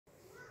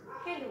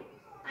Hello,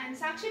 I am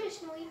Sakshi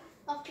Bishnoi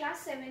of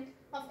class 7th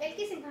of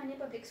L.K. Singhania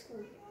Public School.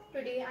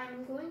 Today I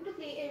am going to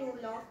play a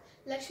role of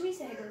Lakshmi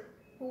Sahgal,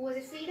 who was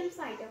a freedom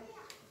fighter.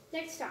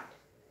 Let's start.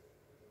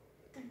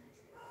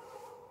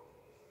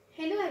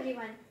 Hello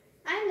everyone,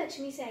 I am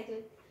Lakshmi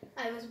Sahgal.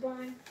 I was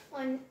born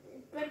on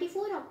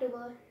 24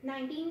 October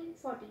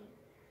 1914.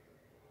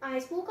 I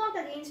spoke out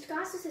against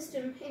caste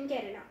system in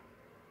Kerala.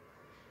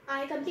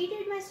 I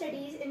completed my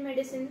studies in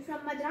medicine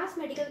from Madras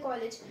Medical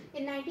College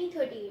in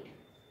 1938.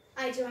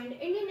 I joined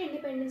Indian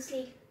Independence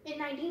League in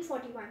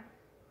 1941.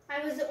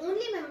 I was the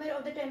only member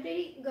of the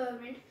temporary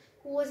government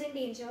who was in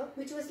danger,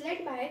 which was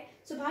led by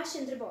Subhash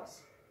Chandra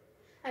Bose.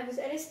 I was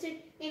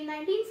arrested in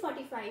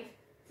 1945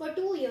 for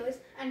 2 years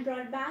and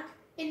brought back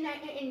in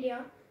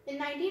India in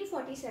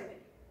 1947.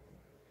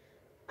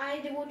 I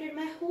devoted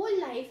my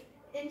whole life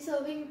in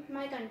serving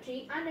my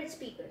country and its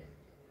people.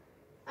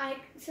 I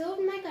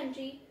served my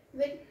country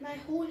with my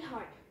whole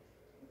heart.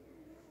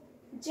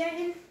 Jai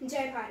Hind,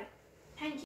 Jai Bharat.